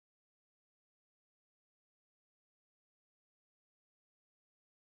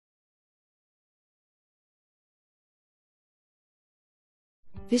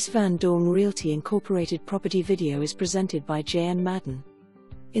This Dorm Realty Incorporated property video is presented by Jayann Madden.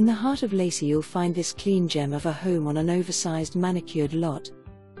 In the heart of Lacey you'll find this clean gem of a home on an oversized manicured lot.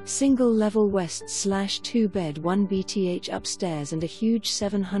 Single-level west/2-bed 1 BTH upstairs and a huge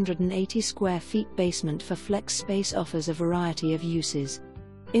 780 square feet basement for flex space offers a variety of uses.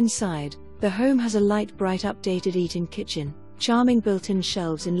 Inside, the home has a light bright updated eat-in kitchen, charming built-in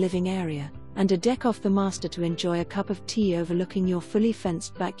shelves in living area, and a deck off the master to enjoy a cup of tea overlooking your fully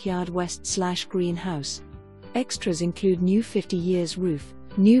fenced backyard west/greenhouse. Extras include new 50 years roof,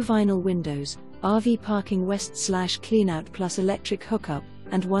 new vinyl windows, RV parking west/cleanout plus electric hookup,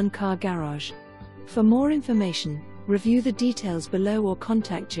 and one-car garage. For more information, review the details below or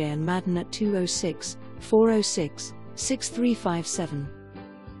contact Jayann Madden at 206-406-6357.